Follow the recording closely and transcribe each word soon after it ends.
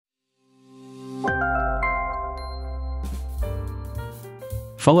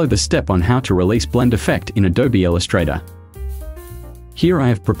Follow the step on how to release blend effect in Adobe Illustrator. Here I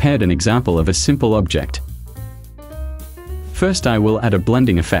have prepared an example of a simple object. First I will add a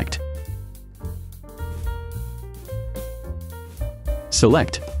blending effect.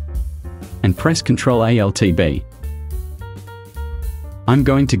 Select and press Ctrl Alt B. I'm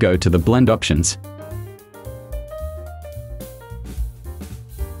going to go to the blend options.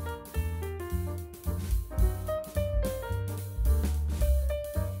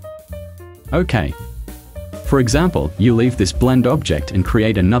 OK. For example, you leave this blend object and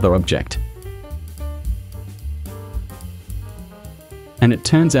create another object. And it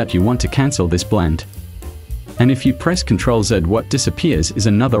turns out you want to cancel this blend. And if you press Ctrl Z, what disappears is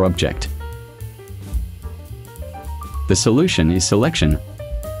another object. The solution is Selection,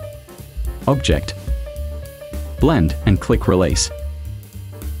 Object, Blend, and click Release.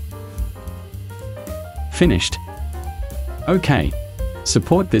 Finished. OK.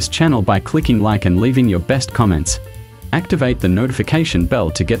 Support this channel by clicking like and leaving your best comments. Activate the notification bell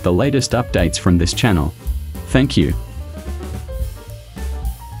to get the latest updates from this channel. Thank you.